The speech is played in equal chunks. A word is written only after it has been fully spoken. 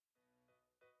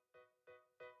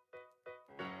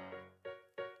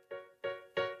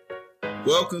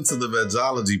Welcome to the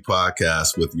Vegology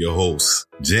Podcast with your hosts,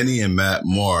 Jenny and Matt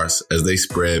Morris, as they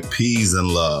spread peas and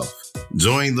love.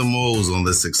 Join the moles on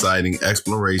this exciting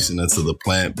exploration into the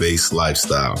plant-based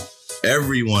lifestyle.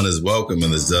 Everyone is welcome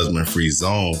in this judgment-free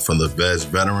zone, from the veg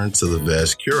veteran to the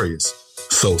veg curious.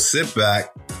 So sit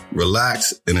back,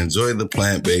 relax, and enjoy the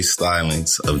plant-based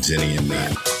stylings of Jenny and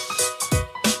Matt.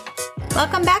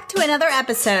 Welcome back to another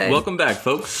episode. Welcome back,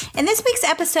 folks. In this week's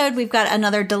episode, we've got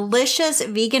another delicious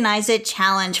Veganize It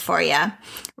challenge for you,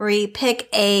 where we pick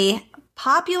a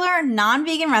popular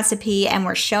non-vegan recipe and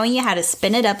we're showing you how to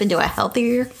spin it up into a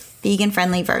healthier,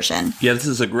 vegan-friendly version. Yeah, this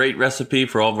is a great recipe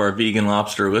for all of our vegan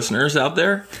lobster listeners out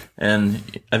there.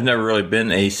 And I've never really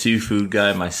been a seafood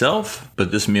guy myself,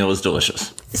 but this meal is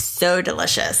delicious. So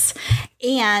delicious.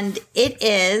 And it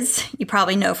is, you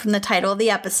probably know from the title of the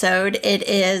episode, it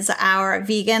is our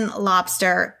vegan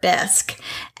lobster bisque.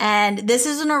 And this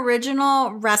is an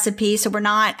original recipe, so we're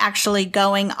not actually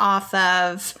going off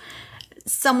of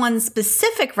someone's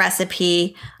specific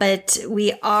recipe, but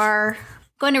we are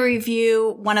going to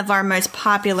review one of our most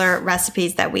popular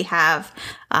recipes that we have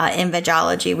in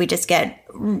Vegology. We just get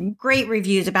great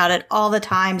reviews about it all the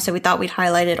time, so we thought we'd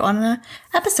highlight it on the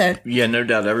episode. Yeah, no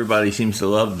doubt. Everybody seems to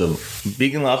love the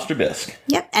vegan lobster bisque.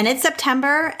 Yep, and it's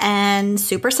September and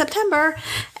Super September,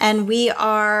 and we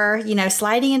are,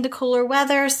 sliding into cooler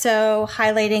weather, so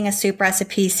highlighting a soup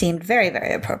recipe seemed very,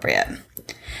 very appropriate.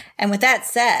 And with that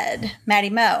said,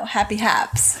 Maddie Mo, happy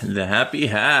haps. The happy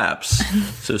haps.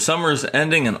 So summer's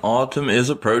ending and autumn is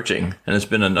approaching. And it's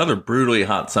been another brutally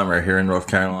hot summer here in North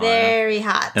Carolina. Very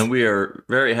hot. And we are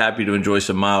very happy to enjoy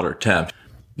some milder temps.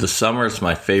 The summer is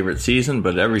my favorite season,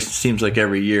 but seems like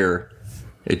every year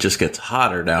it just gets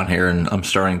hotter down here, and I'm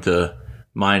starting to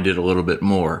mind it a little bit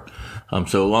more.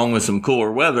 So along with some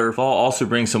cooler weather, fall also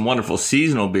brings some wonderful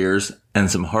seasonal beers and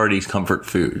some hearty comfort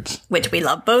foods. Which we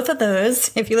love both of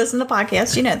those. If you listen to the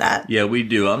podcast, you know that. Yeah, we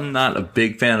do. I'm not a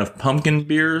big fan of pumpkin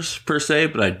beers per se,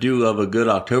 but I do love a good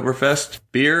Oktoberfest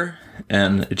beer,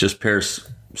 and it just pairs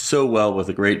so well with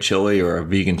a great chili or a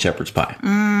vegan shepherd's pie.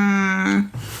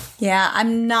 Yeah,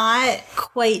 I'm not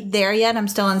quite there yet. I'm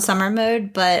still in summer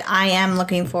mode, but I am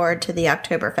looking forward to the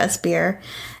Oktoberfest beer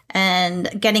and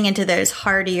getting into those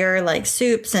heartier like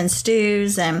soups and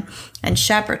stews and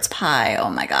shepherd's pie. Oh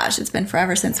my gosh, it's been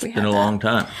forever since we had that. It's been a long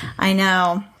time. I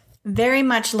know. Very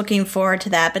much looking forward to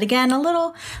that. But again, a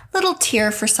little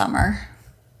tear for summer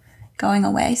going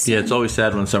away soon. Yeah, it's always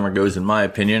sad when summer goes, in my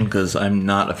opinion, because I'm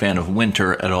not a fan of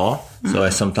winter at all. Mm-hmm. So I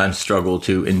sometimes struggle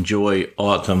to enjoy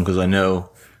autumn because I know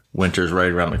winter's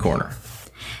right around the corner.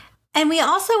 And we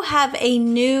also have a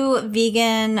new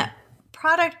vegan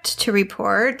product to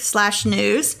report /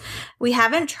 news. We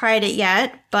haven't tried it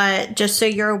yet, but just so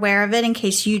you're aware of it in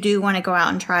case you do want to go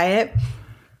out and try it.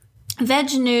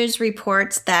 Veg News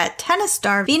reports that tennis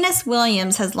star Venus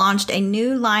Williams has launched a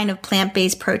new line of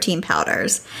plant-based protein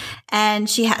powders. And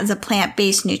she has a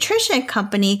plant-based nutrition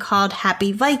company called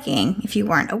Happy Viking, if you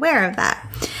weren't aware of that.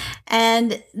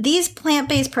 And these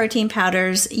plant-based protein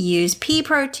powders use pea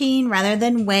protein rather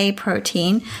than whey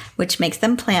protein, which makes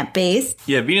them plant-based.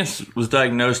 Yeah, Venus was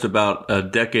diagnosed about a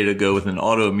decade ago with an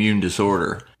autoimmune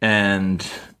disorder, and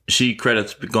she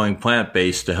credits going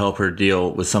plant-based to help her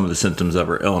deal with some of the symptoms of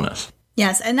her illness.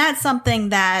 Yes, and that's something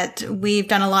that we've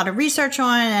done a lot of research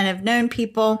on and have known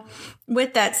people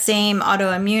with that same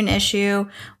autoimmune issue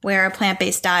where a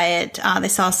plant-based diet, they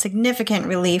saw significant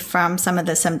relief from some of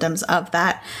the symptoms of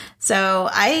that. So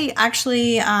I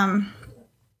actually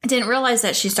didn't realize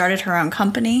that she started her own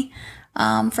company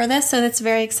for this, so that's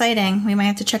very exciting. We might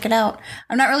have to check it out.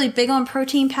 I'm not really big on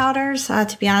protein powders,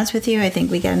 to be honest with you. I think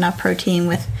we get enough protein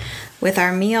with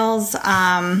our meals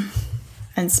and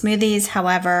smoothies.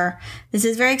 However, this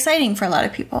is very exciting for a lot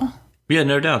of people. Yeah,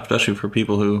 no doubt, especially for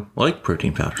people who like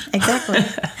protein powders.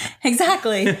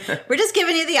 Exactly. We're just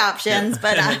giving you the options,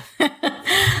 but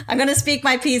I'm going to speak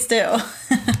my piece too.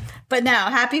 But no,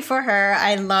 happy for her.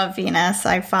 I love Venus.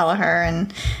 I follow her,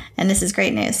 and this is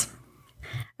great news.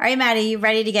 All right, Maddie, you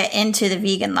ready to get into the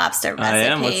vegan lobster recipe? I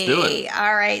am. Let's do it.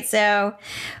 All right. So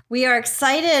we are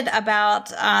excited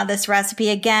about this recipe.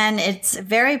 Again, it's a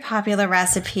very popular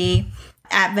recipe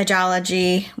at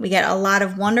Vegology. We get a lot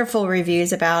of wonderful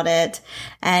reviews about it,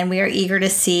 and we are eager to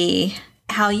see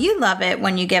how you love it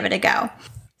when you give it a go.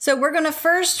 So we're going to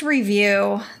first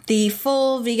review the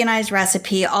full veganized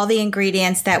recipe, all the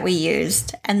ingredients that we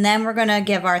used, and then we're going to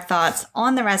give our thoughts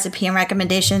on the recipe and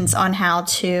recommendations on how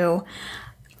to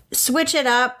switch it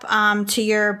up to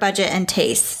your budget and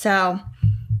taste. So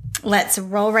let's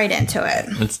roll right into it.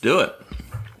 Let's do it.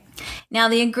 Now,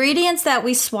 the ingredients that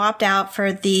we swapped out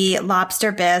for the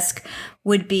lobster bisque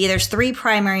would be, there's 3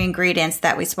 primary ingredients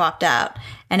that we swapped out,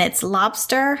 and it's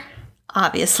lobster,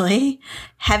 obviously,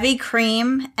 heavy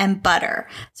cream, and butter.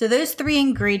 So those 3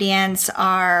 ingredients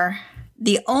are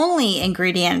the only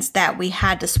ingredients that we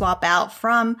had to swap out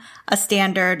from a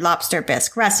standard lobster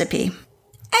bisque recipe.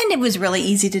 And it was really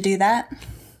easy to do that.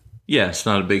 Yeah, it's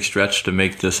not a big stretch to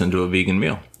make this into a vegan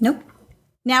meal. Nope.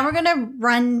 Now we're going to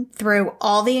run through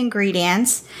all the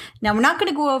ingredients. Now we're not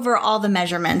going to go over all the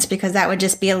measurements because that would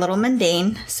just be a little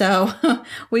mundane. So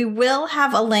we will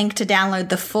have a link to download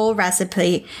the full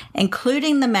recipe,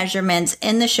 including the measurements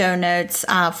in the show notes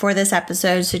for this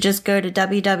episode. So just go to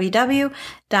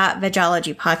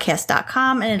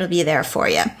www.vegologypodcast.com and it'll be there for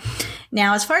you.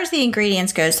 Now, as far as the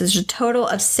ingredients goes, there's a total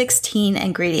of 16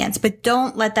 ingredients, but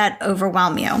don't let that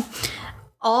overwhelm you.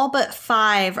 All but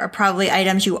 5 are probably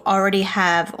items you already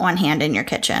have on hand in your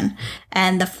kitchen.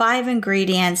 And the 5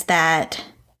 ingredients that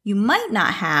you might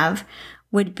not have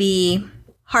would be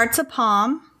hearts of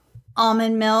palm,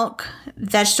 almond milk,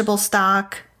 vegetable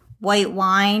stock, white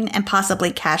wine, and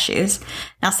possibly cashews.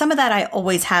 Now, some of that I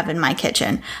always have in my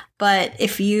kitchen, but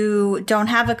if you don't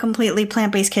have a completely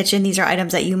plant-based kitchen, these are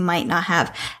items that you might not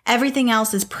have. Everything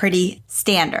else is pretty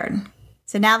standard.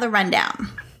 So now the rundown.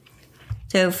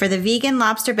 So for the vegan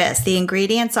lobster bisque, the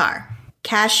ingredients are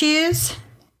cashews,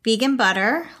 vegan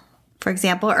butter, for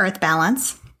example, Earth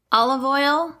Balance, olive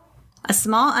oil, a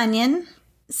small onion,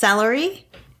 celery,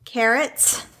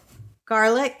 carrots,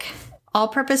 garlic,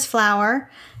 all-purpose flour,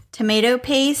 tomato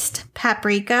paste,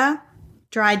 paprika,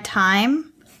 dried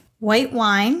thyme, white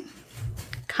wine,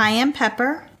 cayenne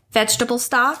pepper, vegetable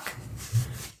stock,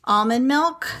 almond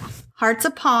milk, hearts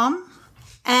of palm,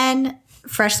 and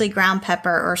freshly ground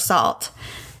pepper or salt.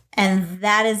 And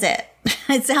that is it.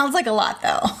 It sounds like a lot,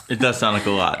 though. It does sound like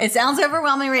a lot. It sounds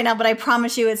overwhelming right now, but I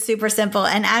promise you it's super simple.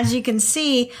 And as you can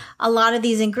see, a lot of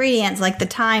these ingredients like the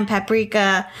thyme,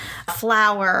 paprika,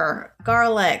 flour,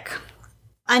 garlic,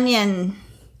 onion,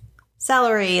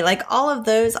 celery, like all of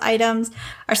those items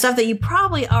are stuff that you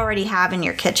probably already have in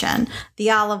your kitchen.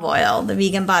 The olive oil, the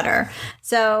vegan butter.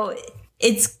 So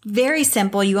it's very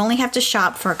simple. You only have to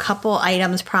shop for a couple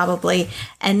items probably,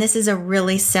 and this is a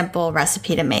really simple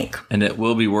recipe to make. And it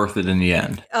will be worth it in the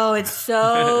end. Oh, it's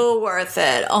so worth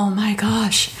it. Oh my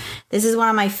gosh. This is one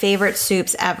of my favorite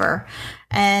soups ever.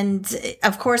 And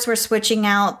of course, we're switching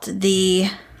out the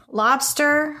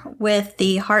lobster with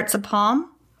the hearts of palm.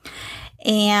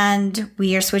 And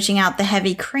we are switching out the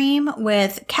heavy cream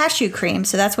with cashew cream.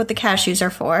 So that's what the cashews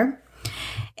are for.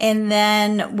 And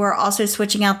then we're also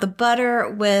switching out the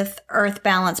butter with Earth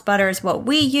Balance butter is what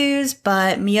we use,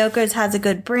 but Miyoko's has a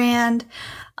good brand.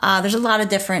 There's a lot of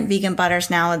different vegan butters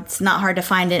now. It's not hard to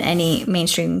find in any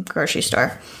mainstream grocery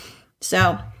store.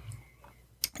 So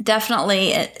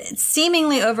definitely, it's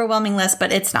seemingly overwhelming list,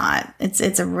 but it's not.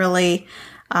 It's a really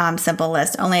simple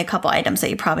list. Only a couple items that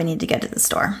you probably need to get to the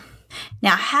store.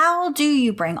 Now, how do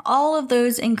you bring all of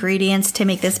those ingredients to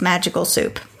make this magical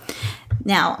soup?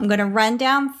 Now, I'm going to run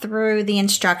down through the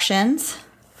instructions.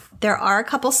 There are a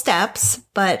couple steps,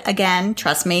 but again,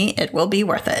 trust me, it will be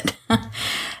worth it.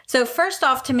 So first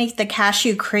off, to make the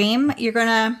cashew cream, you're going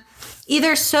to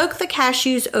either soak the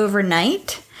cashews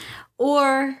overnight,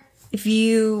 or if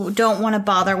you don't want to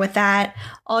bother with that,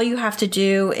 all you have to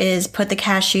do is put the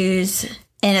cashews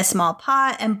in a small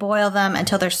pot and boil them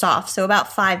until they're soft. So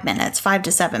about 5 minutes, 5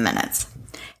 to 7 minutes.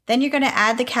 Then you're going to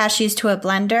add the cashews to a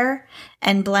blender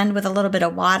and blend with a little bit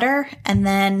of water. And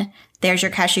then there's your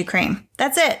cashew cream.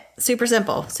 That's it. Super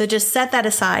simple. So just set that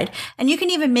aside. And you can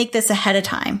even make this ahead of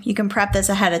time. You can prep this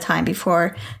ahead of time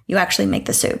before you actually make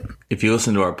the soup. If you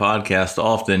listen to our podcast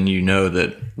often, you know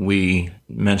that we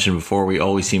mentioned before we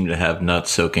always seem to have nuts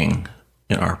soaking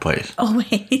in our place.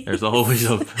 Always. There's always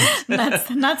a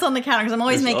nuts on the counter because I'm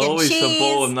always making always cheese. a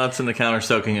bowl of nuts in the counter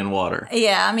soaking in water.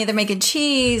 Yeah, I'm either making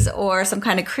cheese or some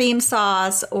kind of cream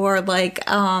sauce, or like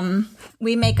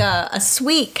we make a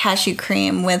sweet cashew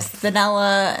cream with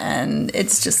vanilla, and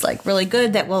it's just like really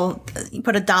good. That we'll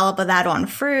put a dollop of that on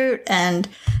fruit, and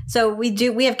so we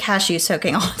have cashews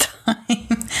soaking all the time.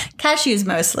 Cashews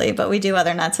mostly, but we do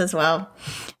other nuts as well.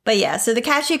 But yeah, so the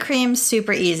cashew cream's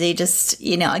super easy. Just,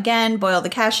 again, boil the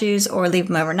cashews or leave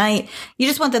them overnight. You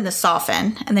just want them to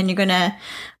soften, and then you're going to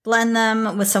blend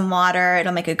them with some water.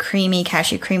 It'll make a creamy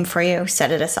cashew cream for you.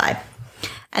 Set it aside.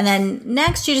 And then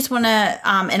next, you just want to,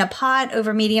 in a pot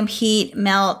over medium heat,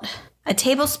 melt a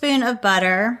tablespoon of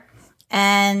butter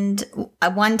and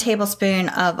 1 tablespoon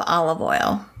of olive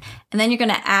oil. And then you're going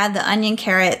to add the onion,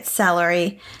 carrot,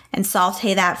 celery, and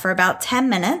saute that for about 10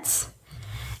 minutes.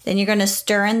 Then you're going to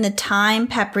stir in the thyme,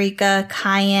 paprika,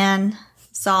 cayenne,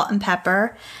 salt, and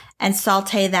pepper, and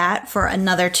saute that for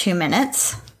another 2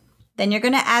 minutes. Then you're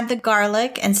going to add the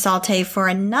garlic and saute for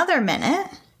another minute.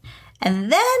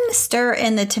 And then stir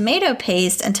in the tomato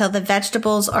paste until the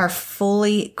vegetables are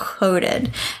fully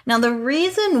coated. Now, the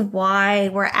reason why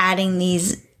we're adding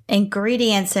these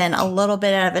ingredients in a little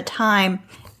bit at a time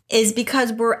is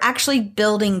because we're actually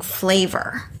building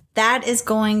flavor. That is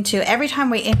going to, every time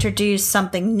we introduce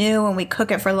something new and we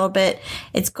cook it for a little bit,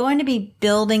 it's going to be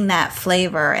building that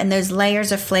flavor, and those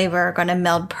layers of flavor are going to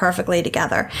meld perfectly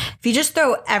together. If you just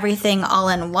throw everything all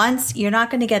in once, you're not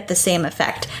going to get the same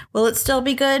effect. Will it still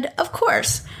be good? Of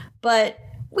course, but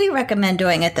we recommend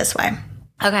doing it this way.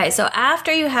 Okay, so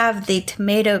after you have the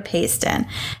tomato paste in,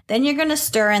 then you're going to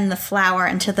stir in the flour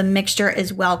until the mixture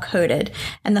is well coated,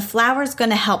 and the flour is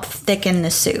going to help thicken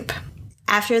the soup.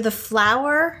 After the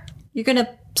flour, you're going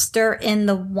to stir in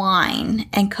the wine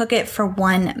and cook it for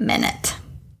 1 minute.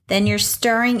 Then you're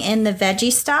stirring in the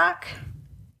veggie stock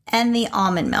and the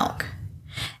almond milk.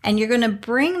 And you're going to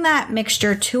bring that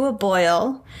mixture to a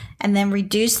boil and then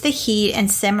reduce the heat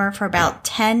and simmer for about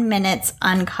 10 minutes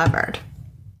uncovered.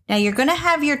 Now you're going to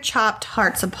have your chopped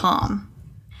hearts of palm,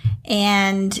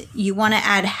 and you want to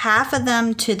add half of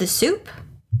them to the soup.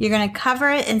 You're going to cover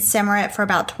it and simmer it for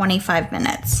about 25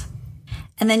 minutes.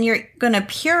 And then you're going to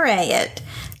puree it.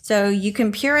 So you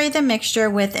can puree the mixture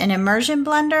with an immersion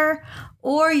blender,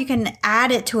 or you can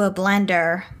add it to a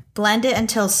blender, blend it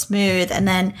until smooth, and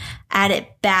then add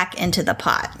it back into the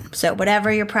pot. So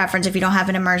whatever your preference, if you don't have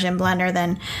an immersion blender,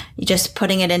 then you just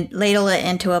putting it in, ladle it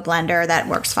into a blender, that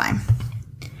works fine.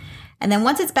 And then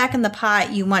once it's back in the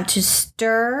pot, you want to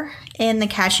stir in the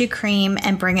cashew cream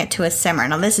and bring it to a simmer.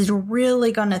 Now this is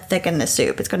really going to thicken the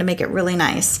soup. It's going to make it really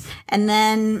nice. And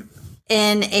then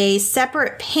in a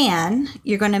separate pan,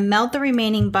 you're going to melt the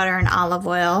remaining butter and olive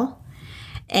oil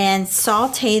and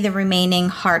saute the remaining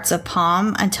hearts of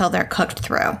palm until they're cooked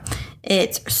through.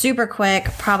 It's super quick,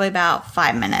 probably about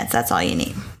 5 minutes. That's all you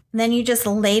need. Then you just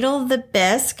ladle the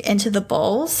bisque into the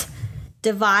bowls,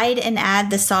 divide and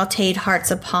add the sauteed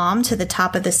hearts of palm to the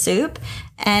top of the soup,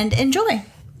 and enjoy.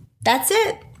 That's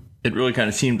it. It really kind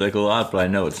of seemed like a lot, but I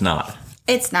know it's not.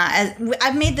 It's not.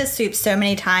 I've made this soup so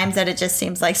many times that it just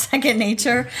seems like second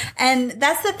nature. And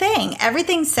that's the thing.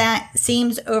 Everything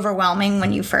seems overwhelming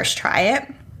when you first try it,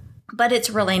 but it's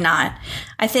really not.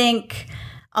 I think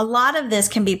a lot of this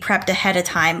can be prepped ahead of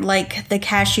time, like the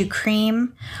cashew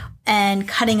cream and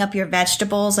cutting up your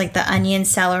vegetables like the onion,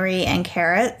 celery, and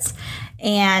carrots,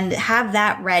 and have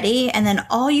that ready. And then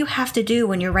all you have to do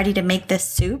when you're ready to make this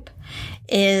soup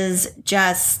is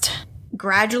just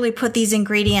gradually put these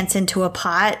ingredients into a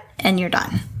pot and you're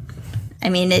done. I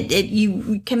mean,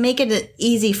 you can make it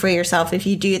easy for yourself if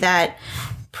you do that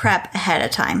prep ahead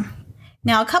of time.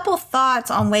 Now, a couple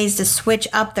thoughts on ways to switch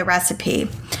up the recipe.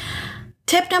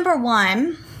 Tip number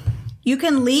 1, you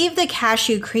can leave the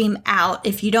cashew cream out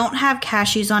if you don't have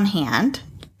cashews on hand.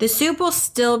 The soup will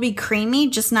still be creamy,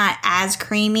 just not as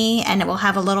creamy, and it will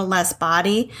have a little less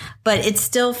body, but it's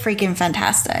still freaking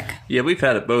fantastic. Yeah, we've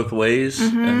had it both ways,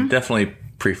 and definitely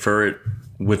prefer it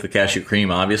with the cashew cream,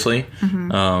 obviously.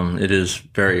 It is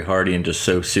very hearty and just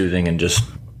so soothing and just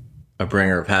a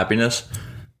bringer of happiness.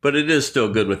 But it is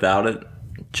still good without it,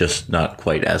 just not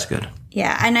quite as good.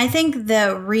 Yeah, and I think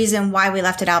the reason why we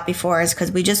left it out before is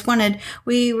because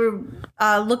we were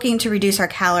looking to reduce our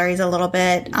calories a little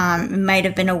bit. It might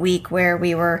have been a week where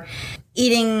we were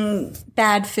eating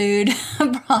bad food,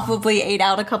 probably ate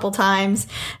out a couple times.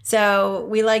 So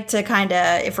we like to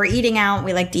if we're eating out,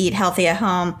 we like to eat healthy at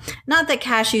home. Not that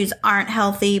cashews aren't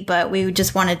healthy, but we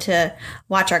just wanted to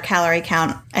watch our calorie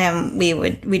count, and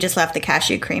we just left the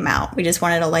cashew cream out. We just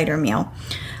wanted a lighter meal.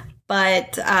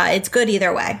 But it's good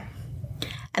either way.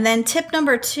 And then tip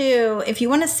number 2, if you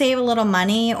want to save a little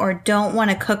money or don't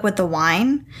want to cook with the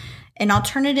wine, an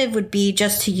alternative would be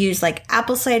just to use like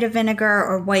apple cider vinegar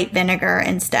or white vinegar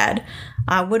instead.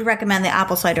 I would recommend the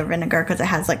apple cider vinegar because it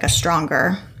has like a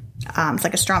stronger, it's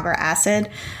like a stronger acid.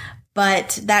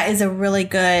 But that is a really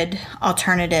good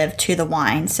alternative to the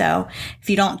wine. So if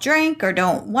you don't drink or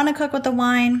don't want to cook with the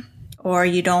wine, or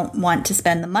you don't want to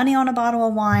spend the money on a bottle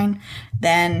of wine,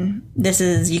 then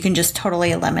you can just totally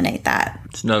eliminate that.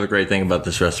 It's another great thing about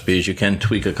this recipe is you can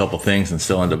tweak a couple things and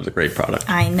still end up with a great product.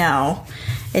 I know.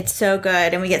 It's so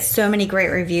good. And we get so many great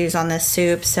reviews on this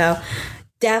soup. So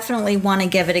definitely want to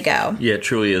give it a go. Yeah, it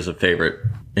truly is a favorite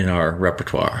in our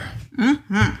repertoire.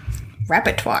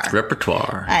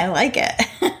 Repertoire. I like it.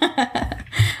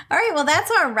 All right, well, that's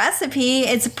our recipe.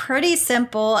 It's pretty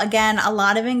simple. Again, a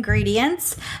lot of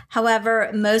ingredients.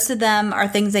 However, most of them are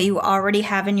things that you already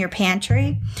have in your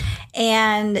pantry.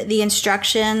 And the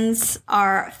instructions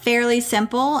are fairly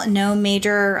simple. No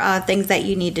major things that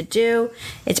you need to do.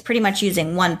 It's pretty much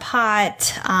using one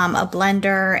pot, a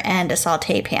blender, and a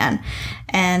saute pan.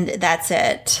 And that's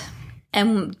it.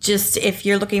 And just if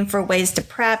you're looking for ways to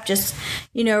prep, just,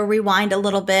 rewind a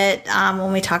little bit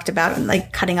when we talked about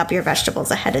like cutting up your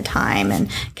vegetables ahead of time, and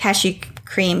cashew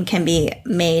cream can be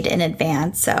made in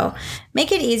advance. So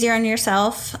make it easier on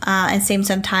yourself and save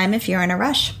some time if you're in a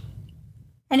rush.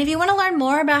 And if you want to learn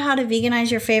more about how to veganize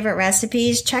your favorite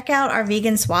recipes, check out our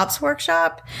Vegan Swaps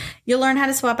workshop. You'll learn how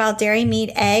to swap out dairy,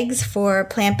 meat, eggs for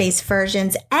plant-based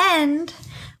versions, and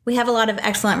we have a lot of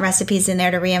excellent recipes in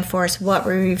there to reinforce what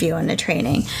we review in the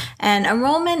training. And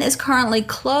enrollment is currently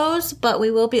closed, but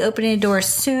we will be opening doors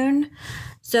soon.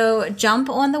 So jump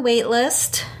on the wait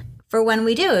list for when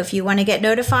we do. If you want to get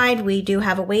notified, we do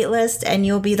have a wait list, and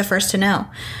you'll be the first to know.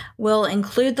 We'll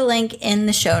include the link in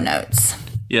the show notes.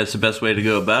 Yeah, it's the best way to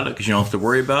go about it because you don't have to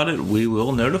worry about it. We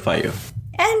will notify you.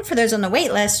 And for those on the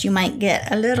wait list, you might get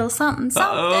a little something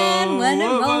when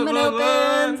enrollment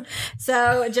opens.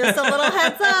 So just a little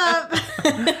heads up.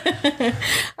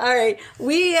 All right.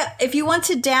 If you want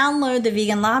to download the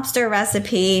vegan lobster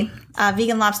recipe,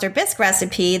 vegan lobster bisque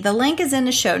recipe, the link is in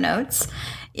the show notes.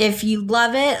 If you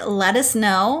love it, let us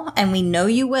know, and we know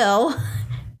you will.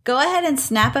 Go ahead and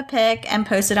snap a pic and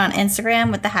post it on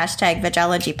Instagram with the hashtag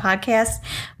Vegology Podcast.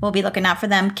 We'll be looking out for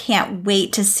them. Can't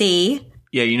wait to see.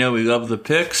 Yeah, we love the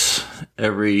pics.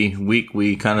 Every week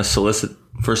we kind of solicit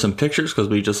for some pictures because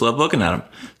we just love looking at them.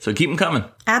 So keep them coming.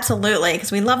 Absolutely,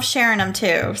 because we love sharing them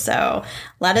too. So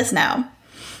let us know.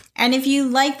 And if you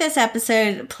like this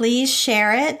episode, please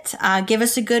share it. Give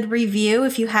us a good review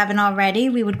if you haven't already.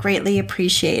 We would greatly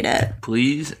appreciate it.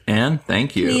 Please and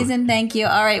thank you. Please and thank you.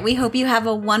 All right, we hope you have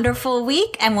a wonderful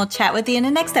week, and we'll chat with you in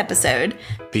the next episode.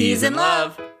 Peace and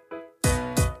love.